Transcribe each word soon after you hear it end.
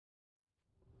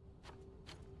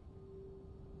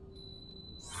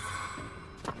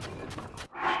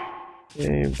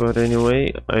Okay, but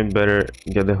anyway, I better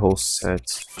get the whole set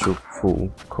to full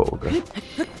Kohga.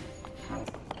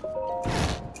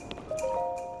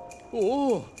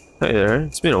 Oh. Hey there,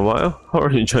 it's been a while. How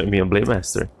are you enjoying being a Blade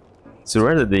Master? It's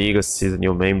rare that the Eagle sees a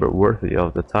new member worthy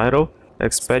of the title. I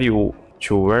expect you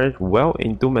to wear it well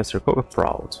and do Master Kohga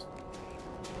proud.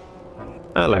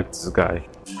 I like this guy.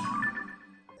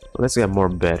 Let's get more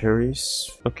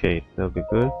batteries. Okay, that'll be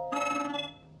good.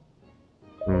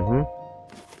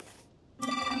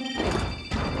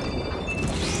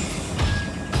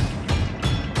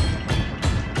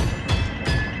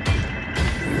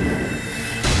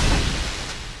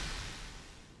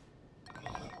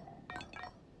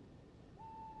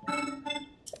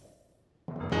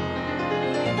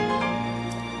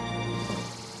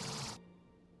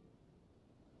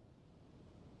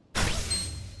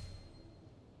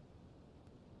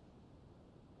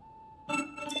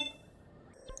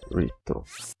 Rito.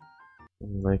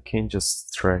 I can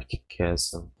just track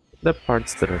chasm. The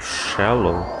parts that are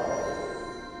shallow.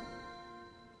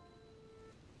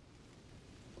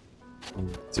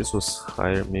 If this was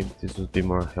higher, maybe this would be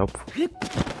more helpful.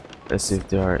 Let's see if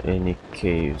there are any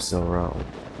caves around.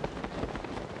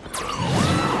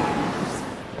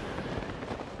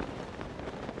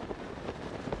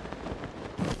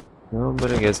 No,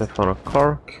 but I guess I found a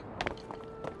cork.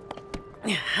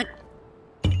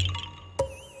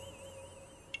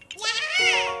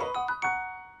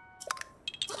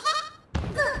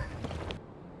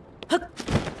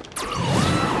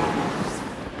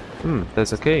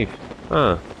 There's a cave.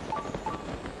 Ah.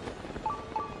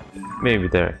 Maybe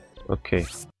there. Okay.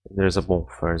 There's a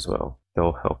bonfire as well. That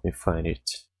will help me find it.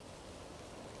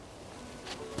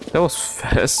 That was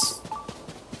fast.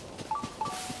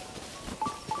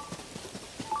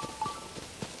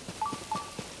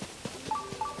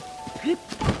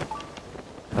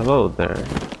 Hello there.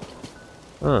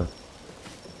 Ah.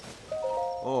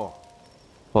 Oh.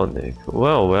 Ponic.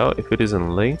 Well, if it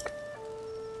isn't Link.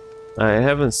 I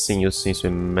haven't seen you since we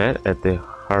met at the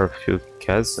Harfield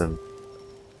Chasm.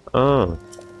 Oh.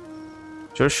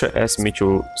 Joshua asked me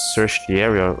to search the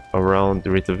area around the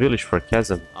Rito village for a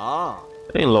chasm. Ah.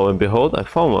 And lo and behold, I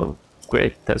found one.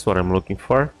 Great, that's what I'm looking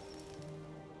for.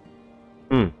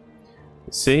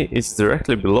 See, it's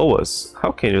directly below us.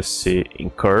 How can you see? In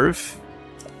curve?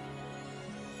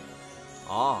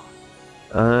 Ah.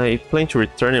 I plan to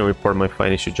return and report my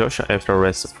findings to Joshua after I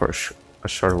rest for a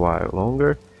short while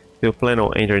longer. If you plan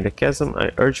on entering the chasm,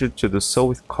 I urge you to do so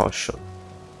with caution.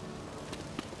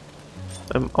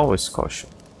 I'm always cautious.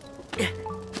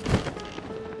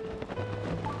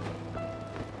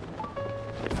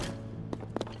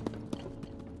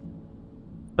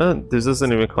 This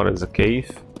doesn't even count as a cave.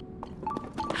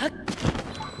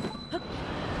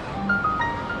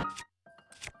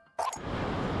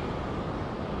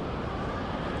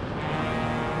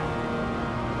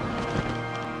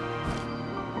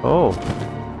 Oh.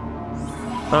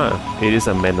 Ah, it is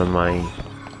a abandoned mine.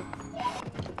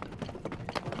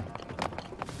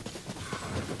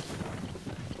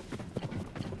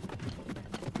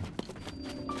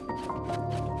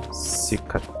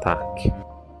 Sick attack.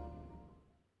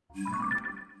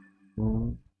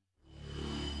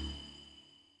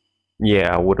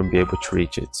 Yeah, I wouldn't be able to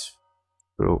reach it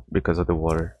because of the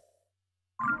water.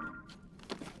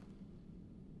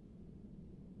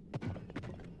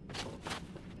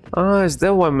 Ah, is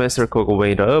that why Master Kohga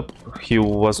went up? He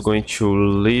was going to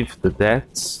leave the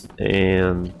depths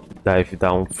and dive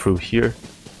down through here.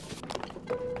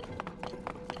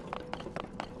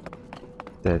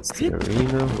 That's the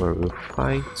arena where we'll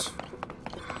fight.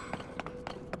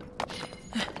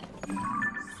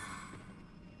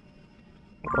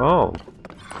 Oh,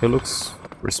 he looks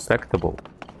respectable.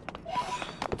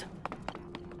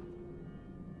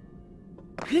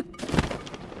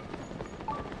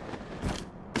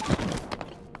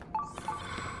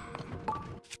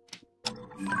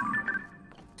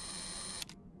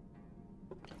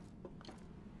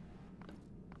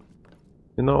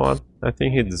 You know what? I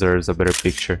think he deserves a better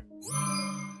picture.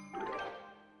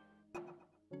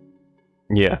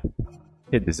 Yeah,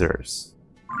 he deserves.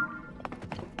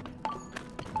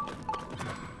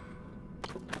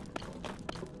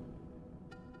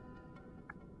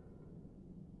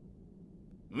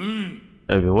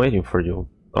 I've been waiting for you.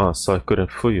 Oh, so I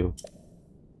couldn't fool you.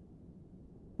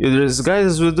 Your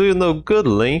disguises will do you no good,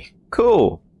 Link.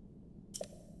 Cool.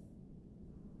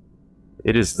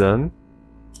 It is done.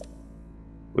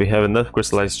 We have enough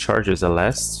crystallized charges at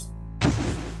last.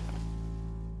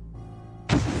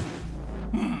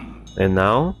 And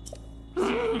now,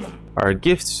 our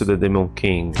gift to the Demon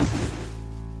King.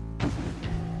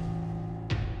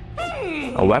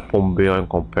 A weapon beyond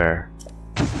compare.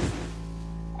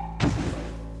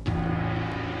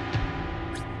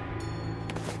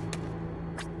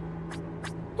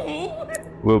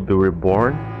 will be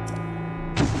reborn.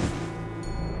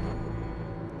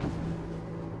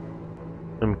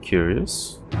 I'm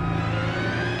curious.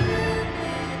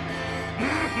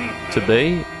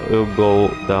 Today we'll go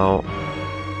down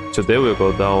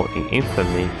in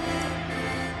infamy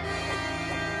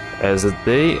as the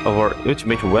day of our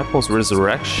ultimate weapon's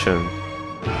resurrection.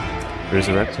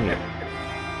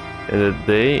 And the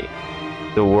day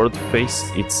the world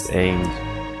faced its end.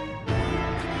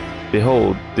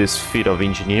 Behold this feat of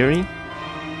engineering.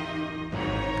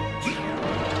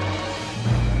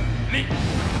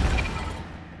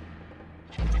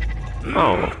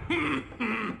 Oh,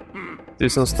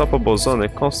 this unstoppable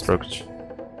sonic construct.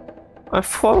 I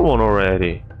fought one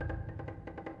already.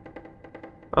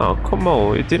 Oh, come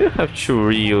on, you didn't have to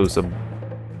reuse a...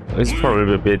 It's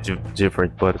probably a bit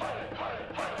different, but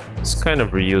it's kind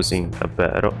of reusing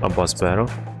a boss battle.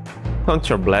 Count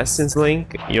your blessings,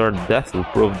 Link. Your death will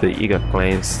prove the Iga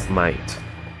clan's might.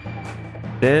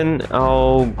 Then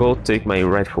I'll go take my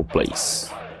rightful place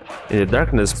in the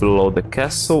darkness below the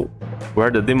castle where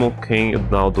the Demon King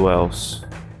now dwells.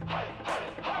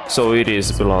 So it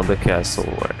is below the castle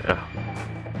where...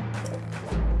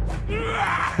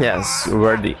 Yes,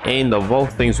 where the end of all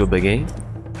things will begin,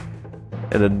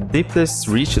 and the deepest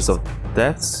reaches of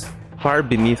depths far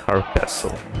beneath our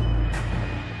castle.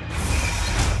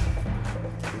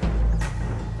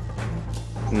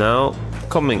 Now,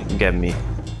 come and get me.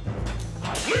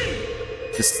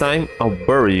 This time, I'll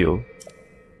bury you.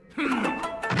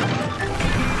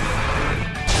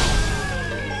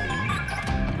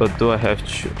 But do I have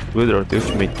to withdraw the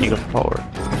ultimate Giga power?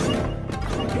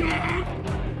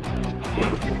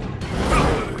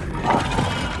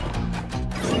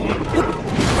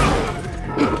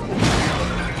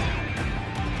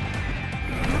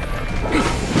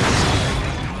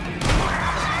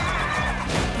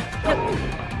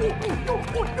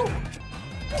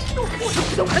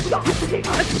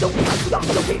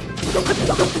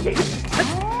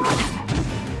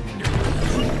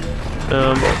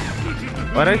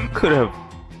 But I could have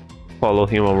followed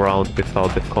him around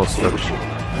without the construction.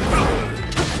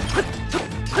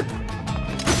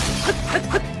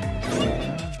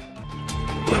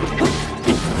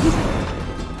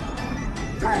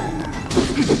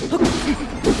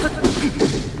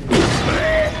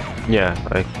 Yeah,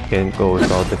 I can't go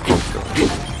without the construction.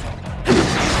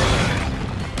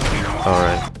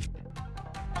 Alright.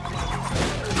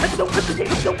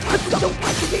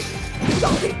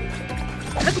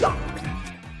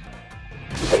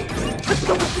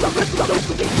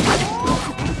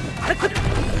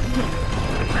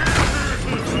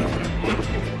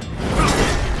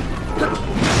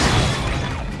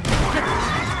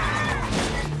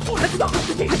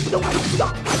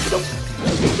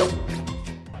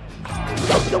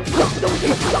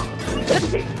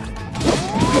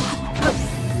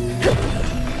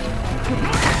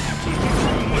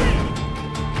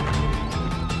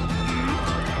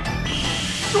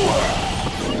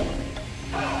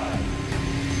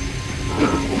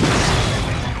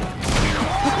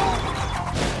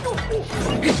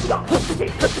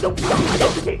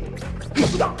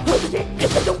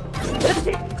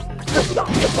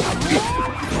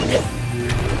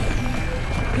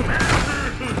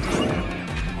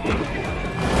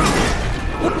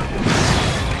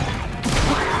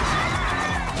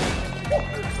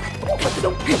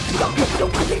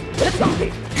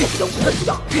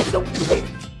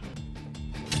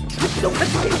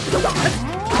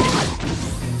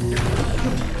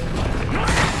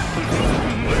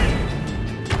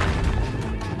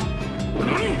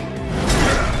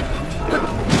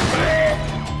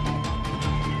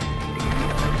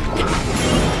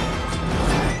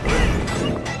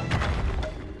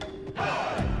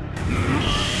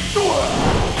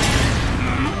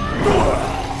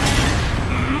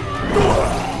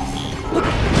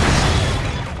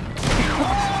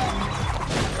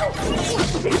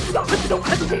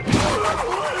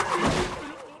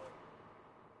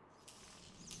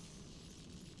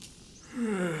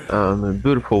 A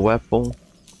beautiful weapon.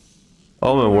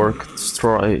 All my work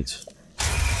destroyed.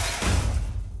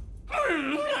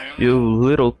 You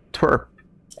little twerp.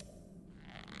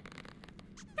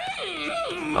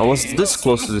 I was this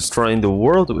close to destroying the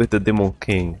world with the Demon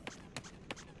King.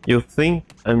 You think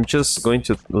I'm just going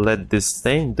to let this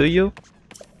stand, do you?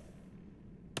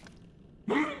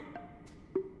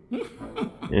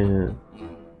 Yeah.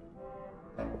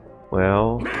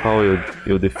 Well, how will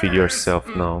you defeat yourself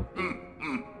now?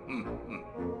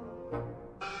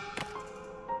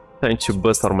 Time to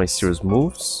bust out my serious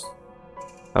moves.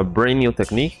 A brand new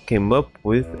technique came up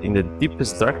with in the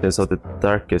deepest darkness of the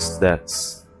darkest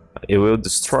depths. It will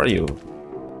destroy you.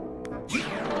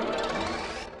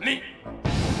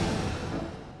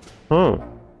 Oh.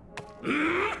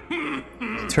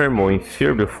 Tremble in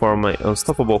fear before my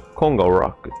unstoppable Kohga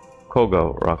rocket.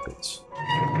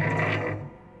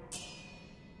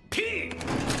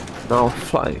 Now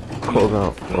fly,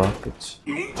 Kohga rocket.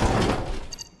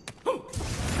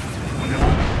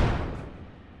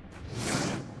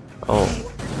 Oh.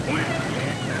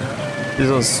 This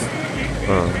was...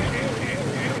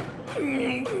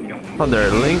 Father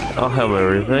Link, I'll have my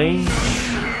revenge.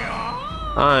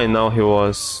 I know he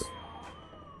was...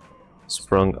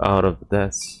 sprung out of the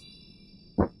depths.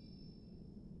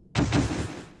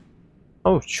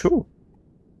 Oh, true.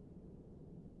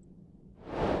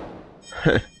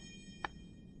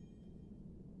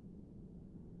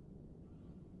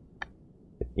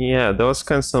 Yeah, that was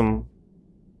kind of some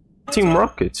Team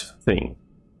Rocket thing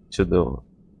to do.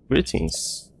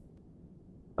 Greetings.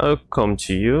 I'll come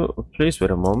to you. Please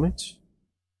wait a moment.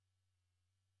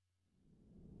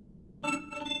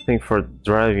 Thank you for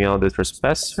driving out the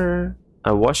trespasser.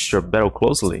 I watched your battle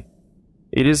closely.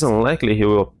 It is unlikely he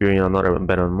will appear in another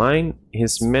battle of mine.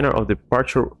 His manner of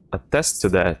departure attests to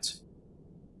that.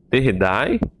 Did he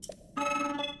die?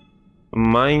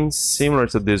 Mines similar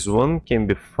to this one can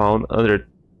be found under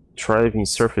thriving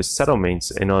surface settlements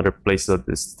and other places of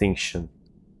distinction.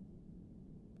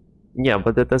 Yeah,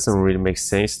 but that doesn't really make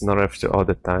sense, not after all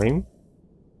the time.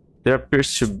 There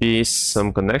appears to be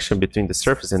some connection between the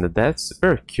surface and the depths.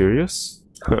 Very curious.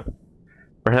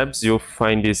 Perhaps you'll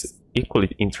find this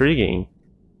equally intriguing.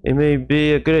 It may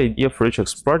be a good idea for you to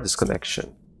explore this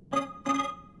connection.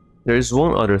 There is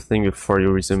one other thing before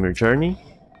you resume your journey.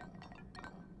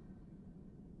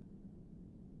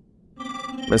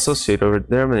 My associate over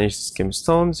there manages scheme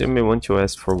stones. You may want to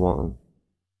ask for one.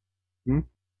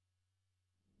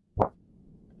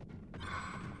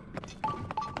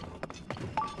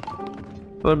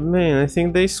 But man, I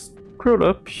think they screwed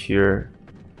up here.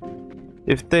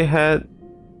 If they had...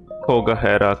 Kohga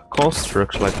had a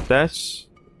construct like that,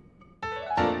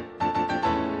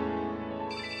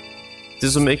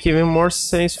 this would make even more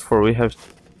sense, for we have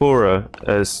Pura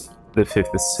as the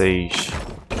 5th sage.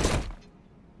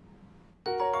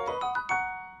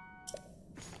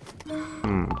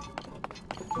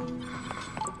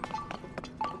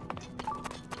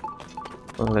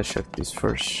 Well, let's check this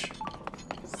first.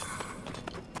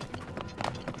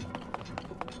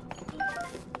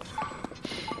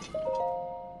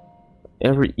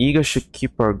 Every Iga should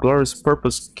keep our glorious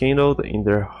purpose kindled in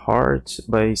their hearts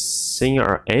by singing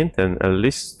our anthem at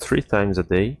least 3 times a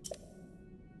day.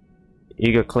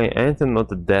 Iga clan anthem, not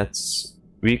the death's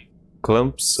weak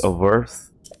clumps of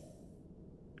earth.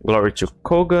 Glory to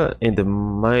Kohga and the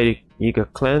mighty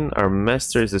Iga clan. Our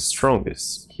master is the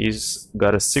strongest. He's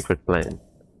got a secret plan.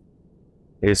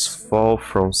 His fall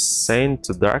from sand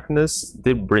to darkness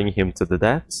did bring him to the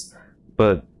depths,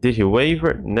 but did he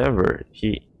waver? Never.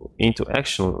 He into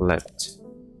action leapt.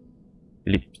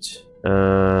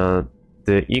 The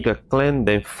Iga clan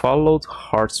then followed,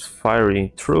 hearts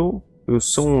firing through. We'll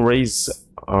soon raise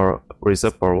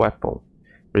up our weapon,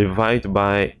 revived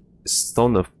by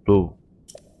Stone of Blue.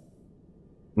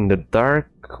 In the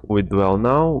dark we dwell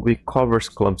now, we cover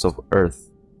clumps of earth.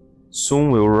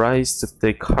 Soon we'll rise to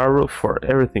take Haru for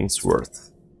everything's worth.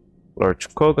 Lord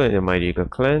Kohga and the mighty Iga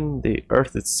clan, the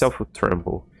earth itself will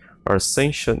tremble. Our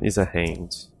ascension is at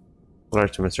hand.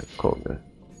 Lord Mr. Kohga,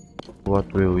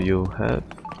 what will you have?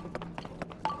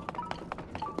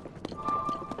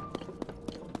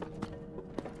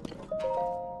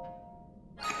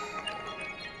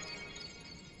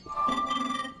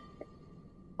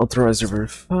 Authorize to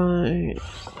verify.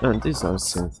 And these are the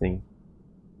same thing.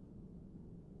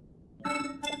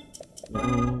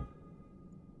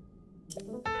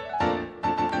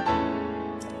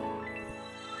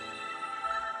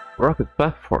 Rocket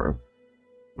platform.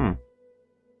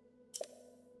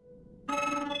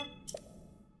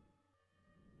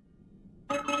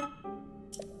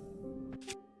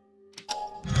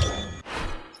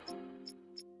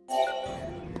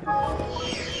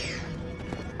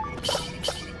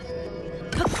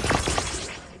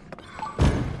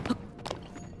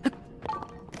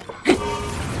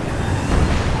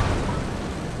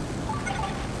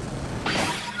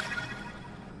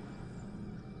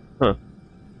 Huh.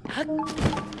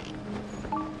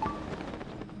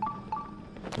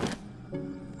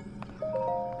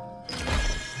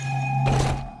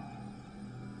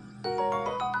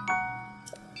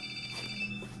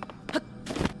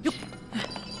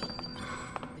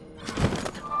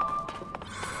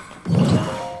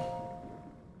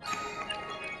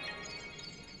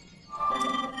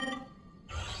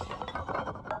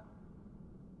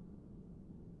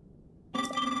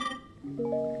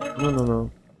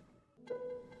 No.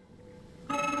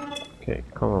 Okay,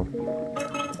 come on.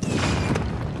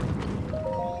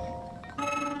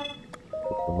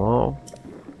 Put them all.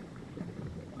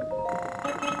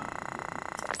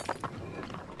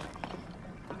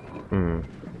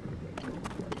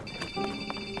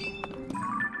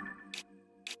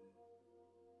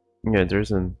 Yeah, there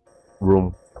isn't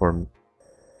room for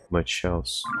much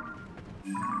else.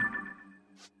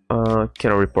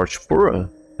 Can I report Pura?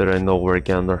 That I know where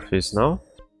Gandalf is now?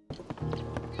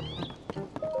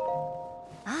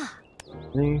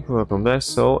 Hey, welcome back.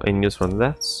 So, any news from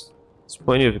that? It's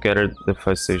plenty you've gathered the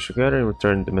 5 stages together and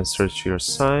returned the master to your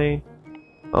side.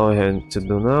 All I have to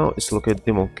do now is locate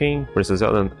Demon King. Princess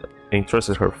Zelda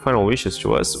entrusted her final wishes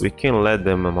to us. We can't let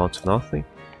them amount to nothing.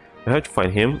 We have to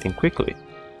find him, and quickly.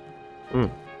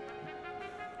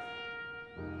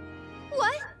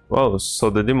 What? Wow, so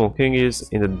the Demon King is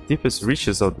in the deepest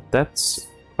reaches of the depths,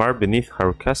 far beneath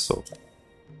our castle.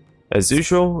 As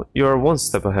usual, you are one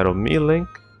step ahead of me, Link.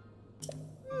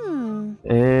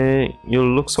 And you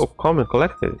look so calm and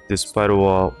collected, despite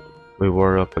what we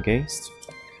were up against.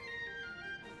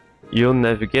 You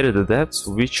navigated the depths,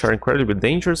 which are incredibly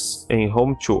dangerous and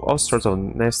home to all sorts of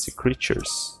nasty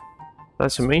creatures.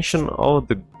 Not to mention all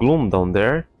the gloom down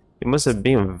there, it must have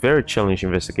been a very challenging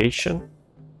investigation,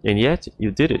 and yet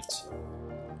you did it.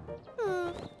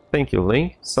 Thank you,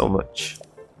 Link, so much.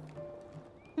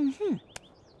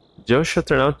 Joshua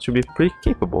turned out to be pretty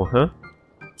capable, huh?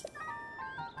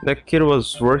 That kid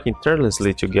was working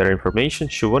tirelessly to gather information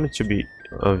she wanted to be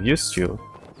of use to you.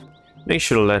 Make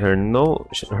sure to let her know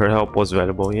her help was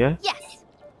valuable, yeah? Yes.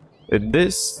 With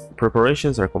this,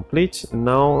 preparations are complete.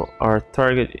 Now our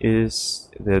target is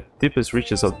the deepest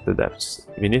reaches of the depths,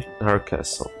 beneath our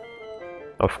castle.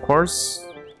 Of course,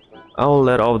 I'll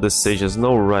let all the sages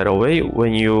know right away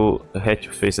when you head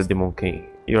to face the Demon King.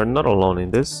 You are not alone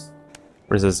in this.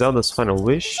 Princess Zelda's final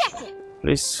wish.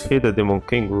 Please hit the Demon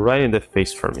King right in the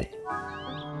face for me.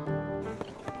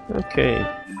 Okay,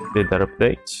 did that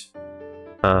update?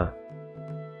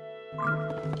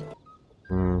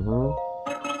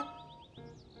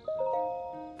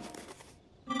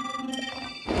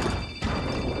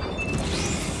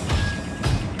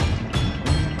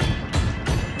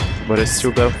 But I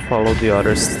still gotta follow the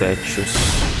other statues.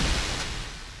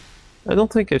 I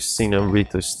don't think I've seen a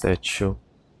Rito statue.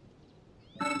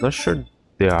 Not sure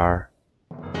they are.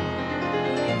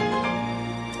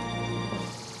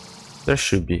 There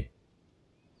should be.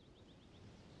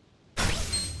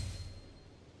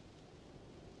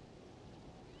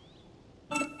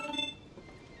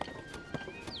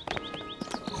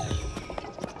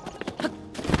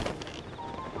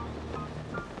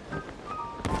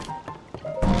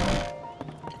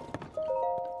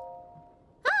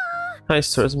 Hi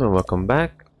Sturzman, welcome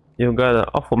back. You got an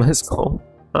awful mess going.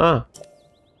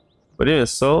 But even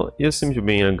so, you seem to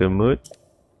be in a good mood.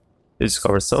 You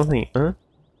discovered something, huh?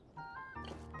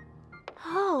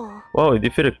 Oh. Wow, you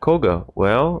defeated Kohga.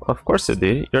 Well, of course you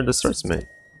did. You're the swordsman.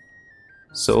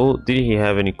 So, did he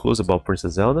have any clues about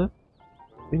Princess Zelda?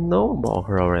 We know about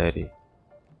her already.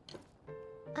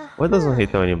 Why doesn't he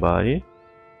tell anybody?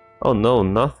 Oh no,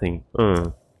 nothing.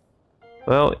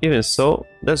 Well, even so,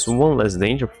 that's one less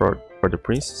danger for the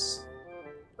princess.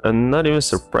 I'm not even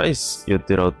surprised you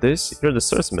did all this. You're the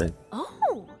swordsman.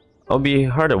 Oh. I'll be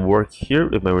hard at work here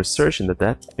with my research into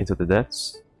the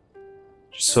depths.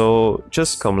 So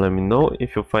just come let me know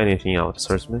if you find anything out,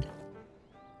 swordsman.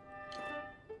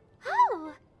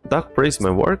 Oh. Doc praised my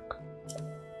work.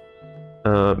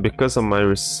 Because of my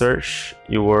research,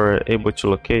 you were able to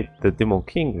locate the Demon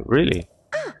King, really?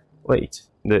 Wait,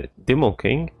 the Demon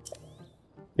King?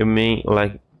 You mean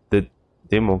like the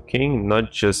Demon King?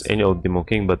 Not just any old Demon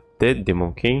King, but the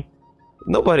Demon King?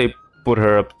 Nobody put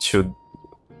her up to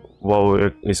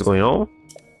what is going on?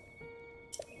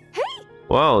 Hey.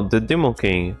 Wow, the Demon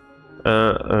King.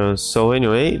 So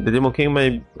anyway, the Demon King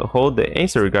might hold the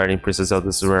answer regarding Princess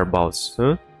Zelda's whereabouts,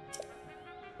 huh?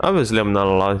 Obviously, I'm not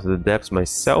allowed to the depths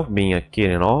myself, being a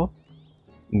kid and all.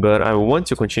 But I want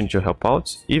to continue to help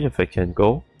out, even if I can't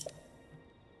go.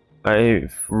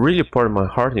 I've really poured my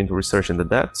heart into researching the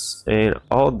depths, and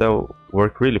all that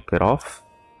work really paid off.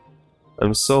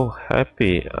 I'm so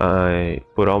happy I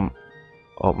put all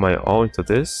my all into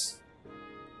this.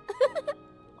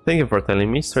 Thank you for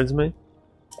telling me, swordsman.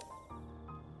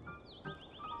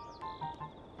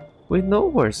 We know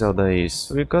where Zelda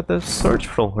is. We got the search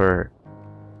from her.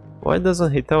 Why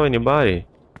doesn't he tell anybody?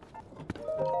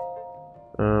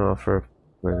 For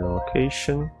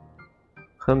location.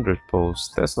 100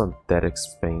 posts. That's not that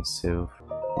expensive.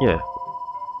 Yeah.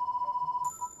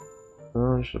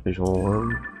 Should be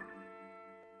one.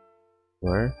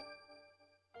 Where?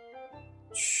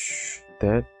 Shh,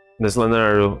 that This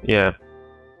Leonardo, yeah.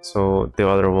 So the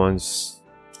other one's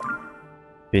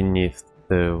beneath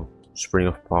the Spring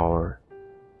of Power.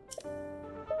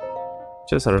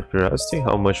 Just out of curiosity,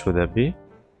 how much would that be?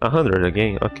 100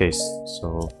 again? Okay,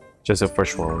 so just the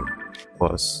first one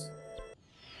was.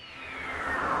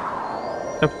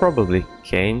 I probably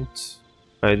can't.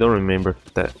 I don't remember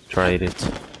if that tried it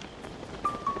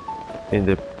in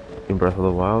Breath of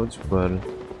the Wild, but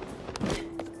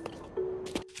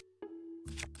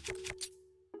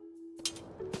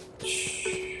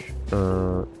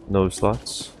no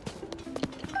slots.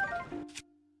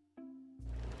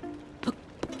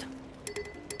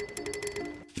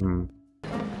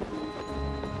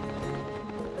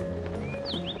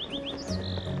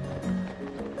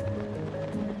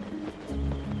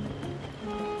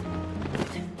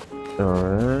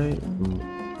 Alright.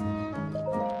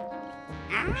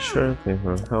 Sure, thing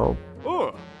will help.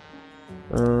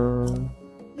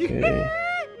 Okay.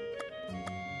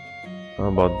 How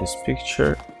about this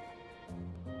picture?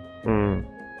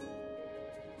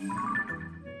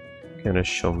 Can I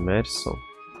show medicine?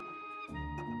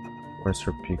 Where's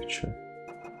her picture?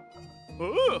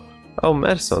 Oh,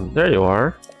 medicine, there you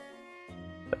are.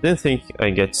 I didn't think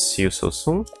I'd get to see you so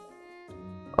soon.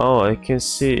 Oh, I can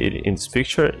see it in this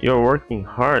picture. You're working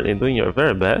hard and doing your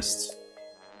very best.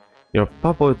 Your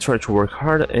papa will try to work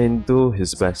hard and do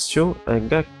his best too. I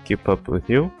gotta keep up with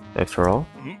you, after all.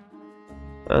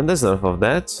 And that's enough of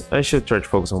that. I should try to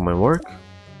focus on my work.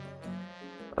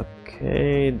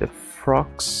 Okay, the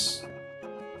frocks.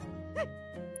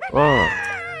 Oh,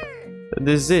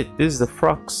 this is it. This is the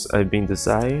frocks I've been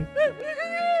desiring.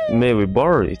 May we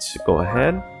borrow it? Go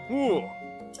ahead.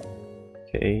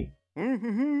 Okay.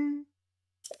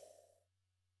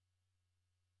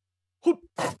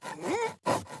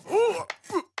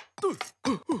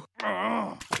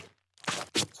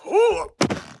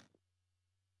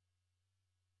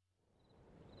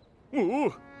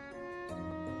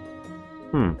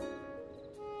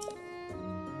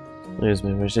 Use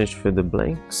my imagination to fill the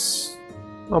blanks.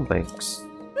 No blanks.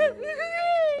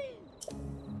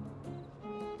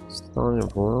 Stone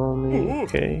overwhelming.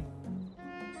 Okay.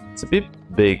 It's a bit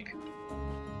big.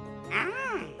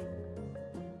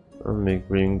 I'll make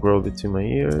green grow between my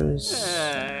ears.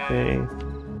 Okay.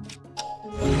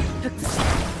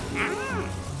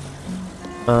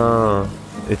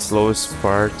 Its lowest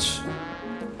part.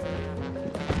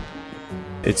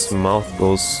 Its mouth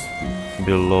goes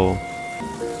below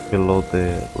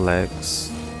the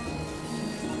legs.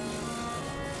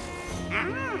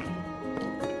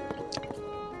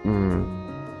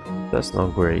 That's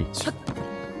not great.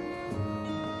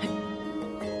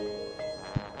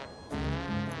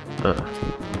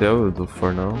 That will do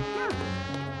for now.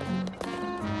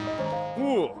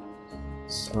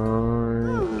 Sorry,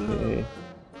 okay.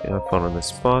 Yeah, I found on the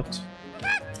spot.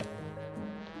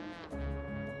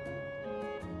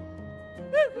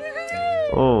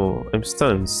 Oh, I'm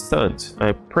stunned.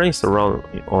 I pranced around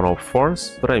on all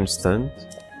fours, but I'm stunned.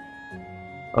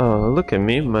 Look at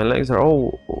me, my legs are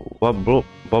all wobbly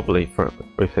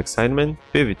with excitement.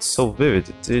 Vivid, so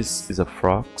vivid. This is a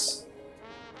frog's.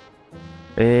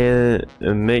 And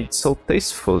made so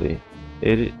tastefully.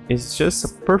 It is just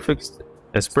as perfect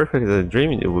as I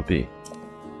dreamed it would be.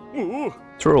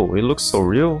 True, it looks so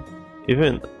real.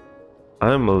 Even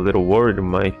I'm a little worried it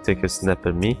might take a snap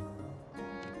at me.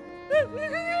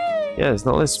 Yes,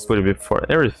 now let's put it before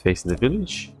every face in the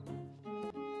village.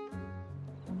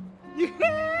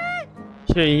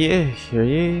 Here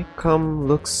ye, come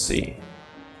look see.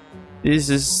 This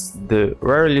is the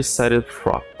rarely sighted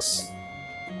frogs.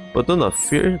 But do not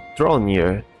fear, draw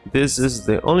near. This is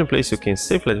the only place you can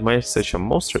safely admire such a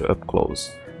monster up close.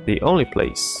 The only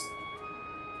place.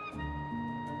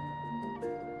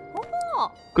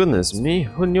 Goodness me,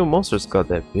 who knew monsters got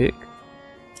that big?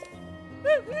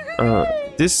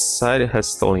 This sight has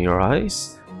stolen your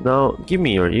eyes. Now give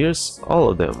me your ears, all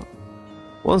of them.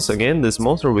 Once again, this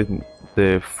monster with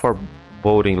the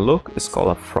foreboding look is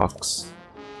called a fox.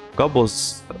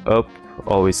 Gobbles up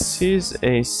all it sees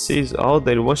and sees all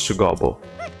that it wants to gobble.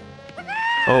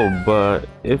 Oh, but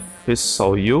if it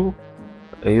saw you,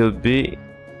 it would be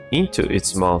into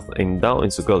its mouth and down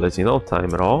its gullet in no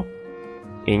time at all.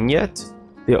 And yet,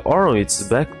 the aura on its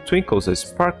back twinkles and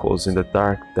sparkles in the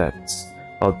dark depths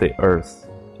of the earth.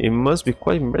 It must be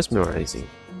quite mesmerizing.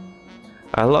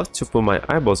 I love to put my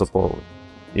eyeballs upon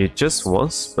it just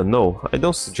once, but no, I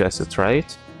don't suggest you try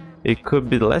it. It could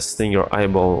be the last thing your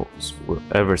eyeballs will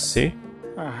ever see.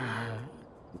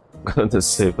 Gonna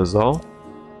save us all.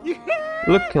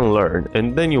 Look and learn,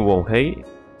 and then you won't hate.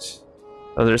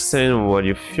 Understand what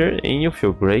you fear, and you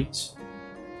feel great.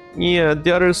 Yeah,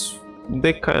 the others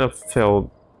They kind of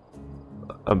felt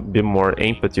a bit more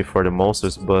empathy for the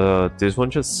monsters, but this one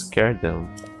just scared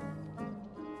them.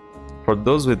 For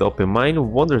those with open mind,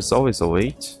 wonders always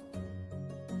await.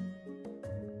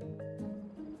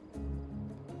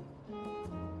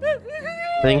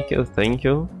 Thank you, thank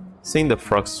you. Seeing the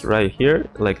frogs right here,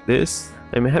 like this,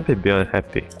 I'm happy beyond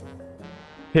happy.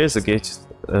 Here's a gift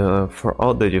for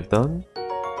all that you've done.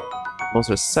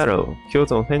 Monster saddle.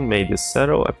 Kyoto handmade this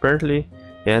saddle. Apparently,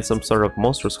 he had some sort of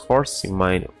monstrous horse in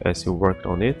mind as he worked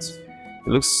on it. It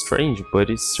looks strange, but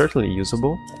it's certainly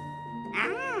usable.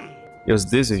 Use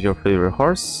this with your favorite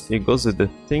horse. It goes with the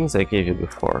things I gave you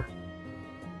before.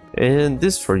 And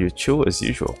this for you too, as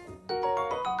usual.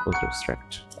 Monster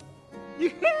extract.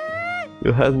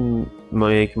 You had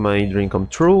make my dream come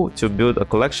true, to build a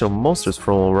collection of monsters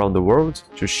from around the world,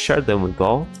 to share them with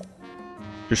all.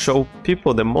 To show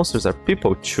people that monsters are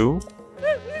people too.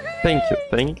 Thank you,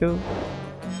 thank you.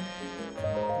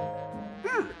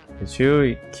 As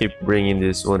you keep bringing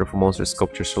these wonderful monster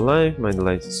sculptures to life, my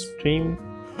delight is extreme.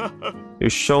 You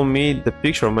show me the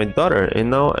picture of my daughter, and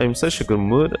now I'm in such a good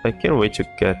mood, I can't wait to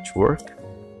get to work.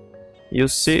 You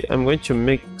see, I'm going to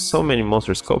make so many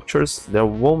monster sculptures, there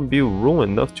won't be room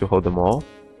enough to hold them all.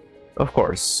 Of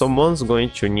course, someone's going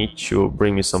to need to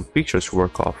bring me some pictures to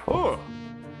work off of.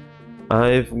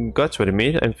 I've got to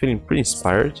admit, I'm feeling pretty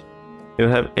inspired. If you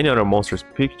have any other monsters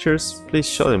pictures, please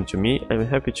show them to me, I'm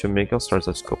happy to make all sorts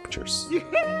of sculptures.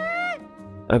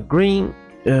 A green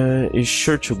is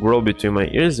sure to grow between my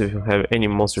ears. If you have any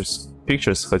monsters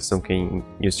pictures Hudson can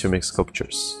use to make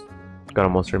sculptures. Got a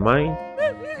monster in mind?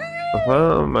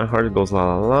 My heart goes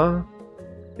la la la.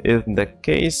 In that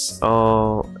case,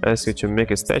 I'll ask you to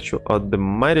make a statue of the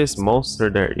mightiest monster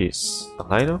there is. A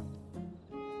rhino?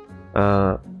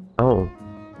 Oh.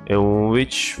 And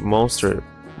which monster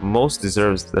most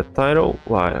deserves the title?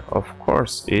 Why, of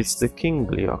course, it's the King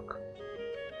Gliok.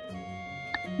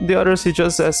 The others, he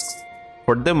just asks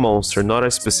for the monster, not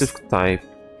a specific type.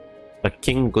 A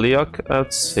King Gliok,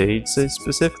 I'd say it's a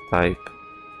specific type.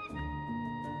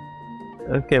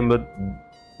 Okay, but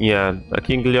yeah, a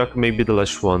King Gliok may be the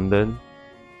last one then.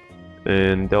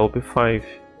 And there will be 5,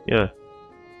 yeah.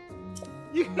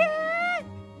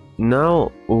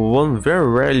 Now, one very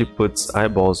rarely puts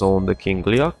eyeballs on the King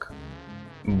Gliok,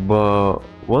 but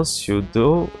once you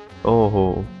do,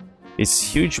 oh, its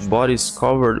huge body is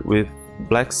covered with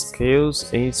black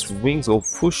scales and its wings go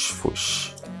fush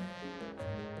fush.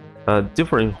 A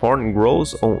different horn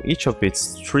grows on each of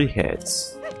its 3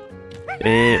 heads.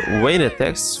 And when it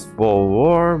attacks,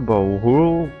 wow.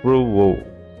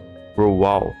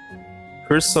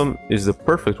 Fearsome is the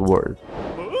perfect word.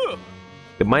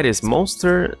 The mightiest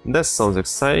monster, that sounds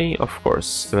exciting, of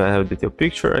course. If I have a detailed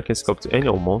picture, I can sculpt any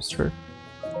old monster.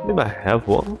 Maybe I have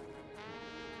one?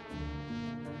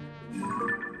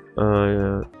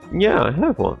 Yeah, I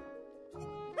have one.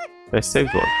 I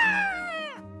saved one.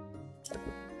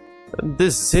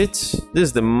 This is it. This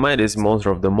is the mightiest monster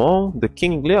of them all, the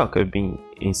King Gliok I've been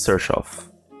in search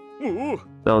of.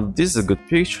 Now this is a good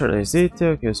picture, nice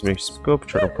detail, can you make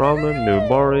sculpture, no problem, maybe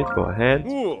borrow it, go ahead.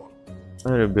 A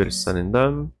little bit of sun and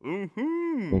done.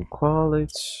 And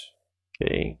quality.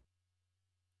 Okay.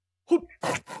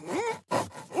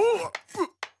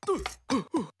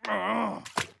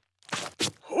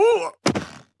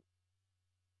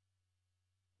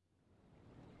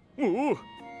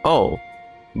 Oh,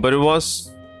 but it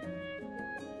was...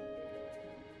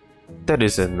 That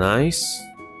is a nice...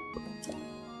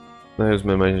 There's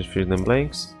my magic field and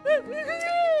blanks.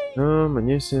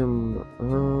 Magnesium...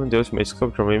 the ultimate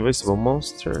sculpture of an invisible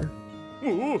monster.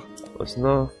 Was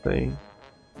nothing.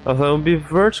 I thought it would be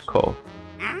vertical.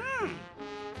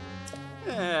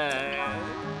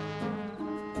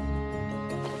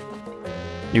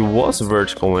 It was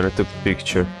vertical when I took the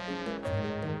picture.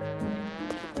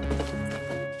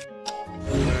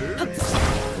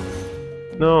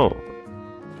 No.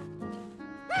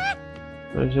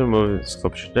 Let's just move the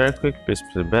sculpture there quick, please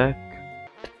put it back.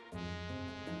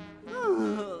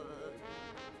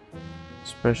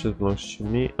 Precious belongs to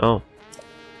me. Oh.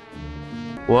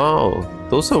 Wow,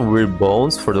 those are weird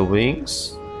bones for the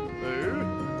wings.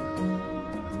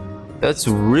 That's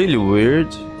really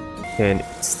weird. Can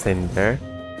it stand there?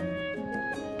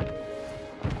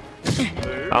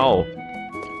 Ow.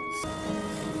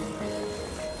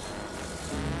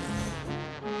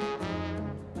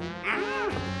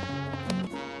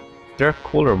 They're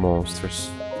cooler monsters.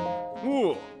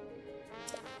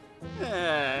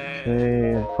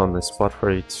 Okay, I found the spot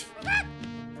for it.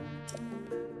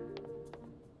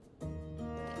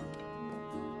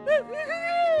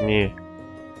 Yeah,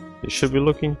 you should be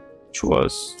looking to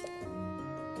us.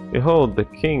 Behold the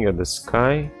king of the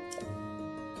sky.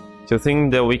 To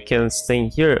think that we can stay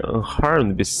here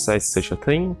unharmed besides such a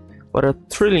thing, what a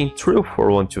thrilling thrill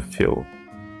for one to feel.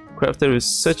 Crafted with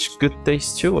such good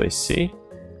taste too, I see.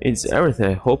 It's everything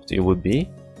I hoped it would be.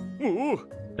 And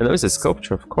there is a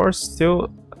sculpture, of course, still,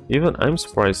 even I'm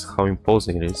surprised how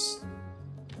imposing it is.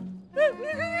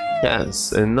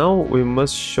 Yes, and now we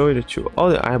must show it to all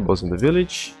the eyeballs in the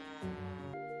village.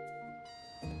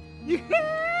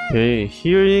 Hey,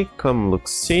 here you come, look,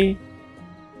 see.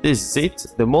 This is it,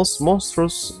 the most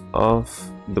monstrous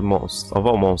of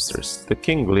all monsters, the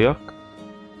King Gleok.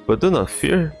 But do not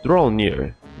fear, draw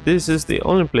near. This is the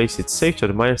only place it's safe to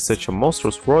admire such a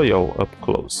monstrous royal up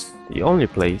close. The only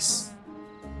place.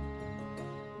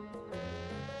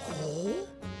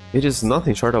 It is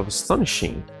nothing short of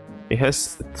astonishing. It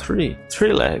has three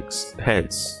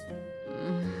heads.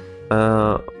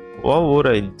 What would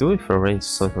I do if I ran into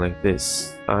something like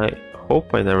this? I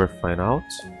hope I never find out.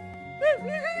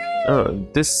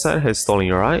 This side has stolen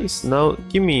your eyes, now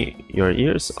give me your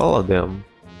ears, all of them.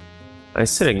 I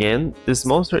said again, this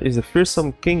monster is a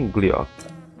fearsome King Gleok.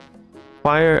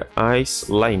 Fire, ice,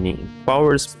 lightning,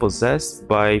 powers possessed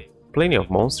by plenty of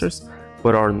monsters,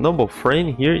 but our noble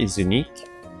friend here is unique.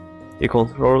 He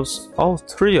controls all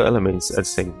three elements at the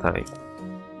same time.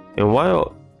 And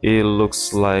while it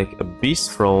looks like a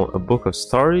beast from a book of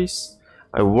stories,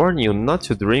 I warn you not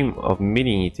to dream of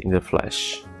meeting it in the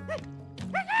flesh.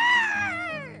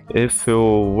 If you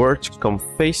were to come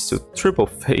face to triple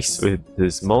face with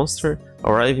this monster,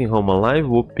 arriving home alive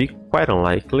would be quite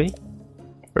unlikely.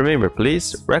 Remember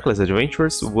please, reckless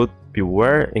adventurers would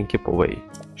beware and keep away.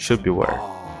 Should beware.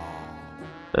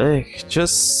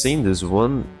 Just seeing this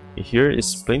one here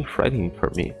is plain frightening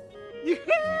for me.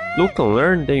 Look and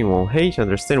learn, then you won't hate,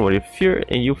 understand what you fear,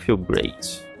 and you feel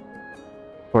great.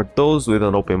 For those with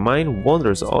an open mind,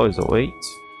 wonders always await.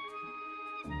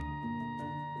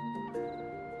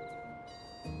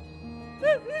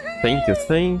 Thank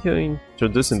you,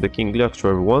 introducing the King Gleok to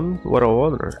everyone, what a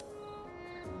honor.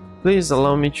 Please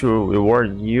allow me to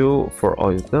reward you for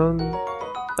all you've done.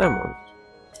 Diamond.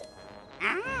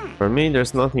 For me,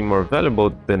 there's nothing more valuable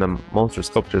than a monster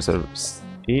sculptures I've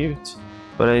received,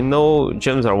 but I know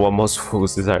gems are what most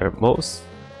fools desire most.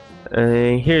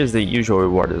 And here's the usual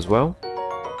reward as well.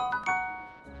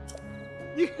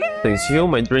 Thanks to you,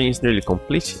 my dream is nearly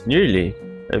complete. Nearly!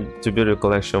 To build a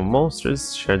collection of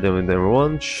monsters, share them with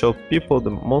everyone, show people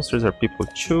the monsters are people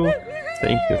too.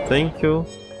 Thank you.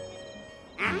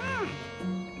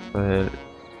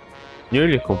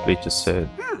 Nearly complete, you said.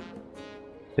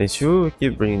 Thanks to you, we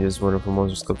keep bringing this wonderful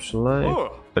monster sculpture to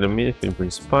life. But immediately be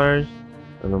inspired.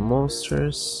 And the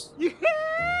monsters.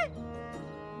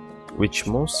 Which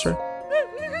monster?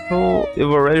 Oh,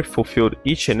 you've already fulfilled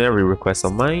each and every request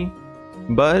of mine.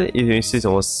 But if you insist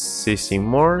on seeing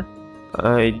more,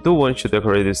 I do want you to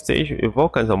decorate the stage with all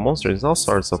kinds of monsters and all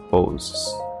sorts of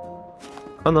poses.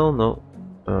 Oh no.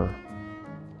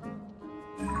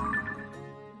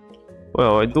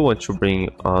 Well, I do want to bring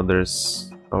others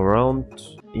around.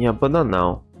 Yeah, but not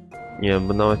now. Yeah,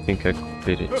 but now I think I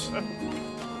completed it.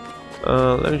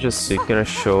 Let me just see, can I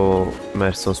show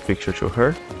Madison's picture to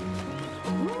her?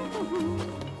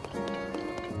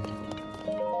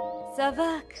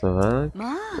 Savak.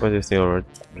 What do you think of our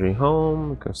dream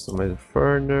home? Customize it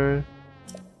further.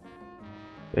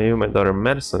 Hey, my daughter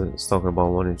Madison is talking about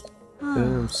wanting to.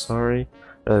 I'm sorry.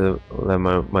 Let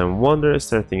my mind wander,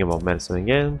 start thinking about Madison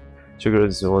again. Sugar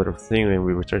is a wonderful thing when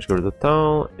we return to go to the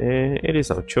town, and it is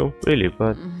not true, really,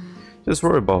 but just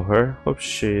worry about her.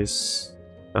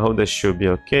 I hope that she'll be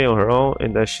okay on her own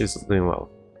and that she's doing well.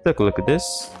 Take a look at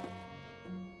this.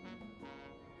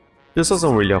 This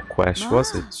wasn't really a quest,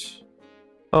 was it?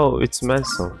 Oh, it's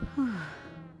Madison.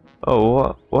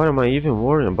 Oh, what am I even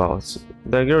worrying about?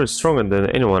 That girl is stronger than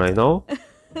anyone I know.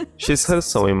 She's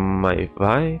handsome in my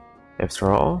vibe,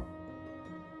 after all.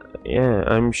 Yeah,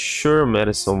 I'm sure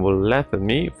Madison will laugh at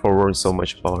me for worrying so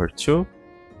much about her too.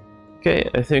 Okay,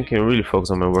 I think I can really focus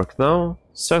on my work now.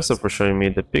 Thanks for showing me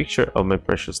the picture of my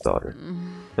precious daughter.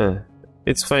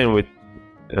 It's fine with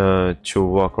to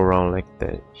walk around like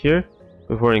that here.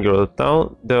 Before you go to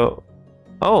town, that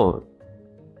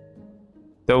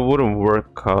wouldn't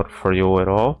work out for you at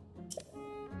all.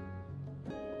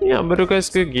 Yeah, but you guys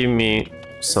could give me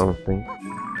something.